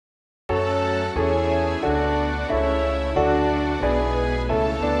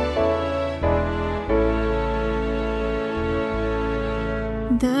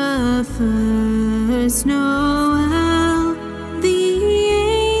the first Noel, the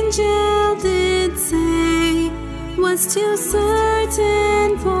angel did say, was too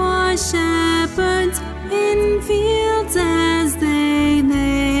certain for shepherds in fields as they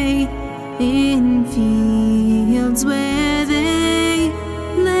lay, in fields where they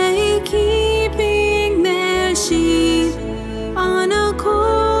lay keeping their sheep on a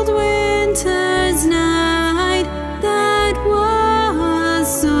cold winter's night that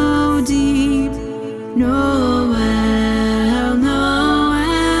was so deep. Noel,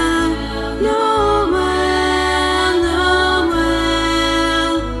 Noel, Noel, Noel,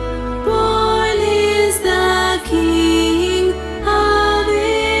 born is the King of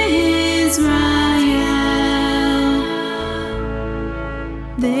Israel.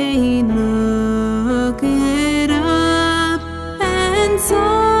 They looked up and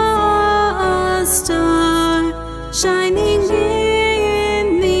saw a star shining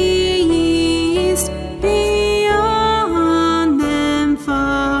in the east beyond them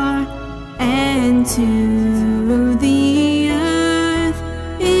far, and to the earth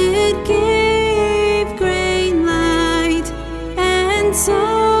it gave great light, and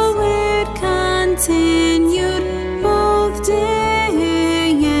so it continued both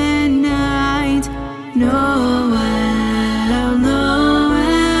day and night. Noel, Noel,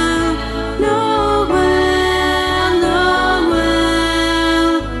 Noel, Noel,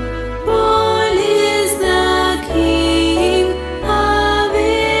 born is the King of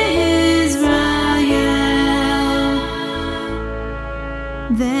Israel.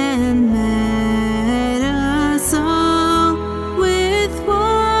 Then let us all with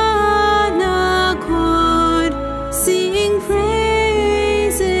one accord sing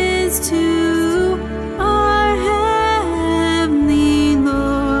praises to our heavenly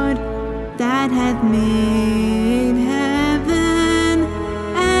Lord, that hath made heaven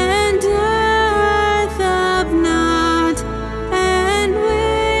and earth of naught, and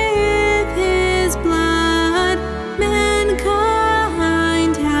with his blood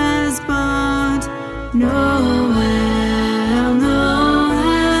mankind has bought. Noel,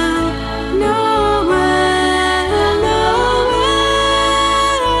 Noel, Noel, Noel,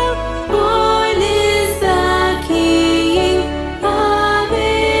 born is the King of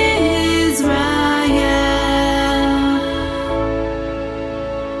Israel.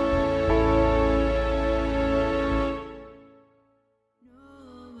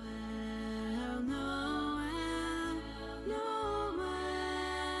 Noel, Noel, Noel,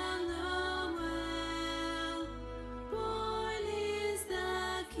 Noel, born is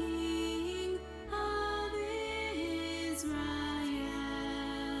the King of Israel.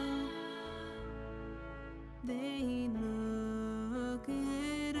 They looked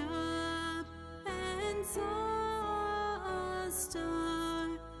up and saw a star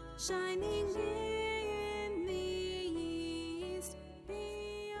shining in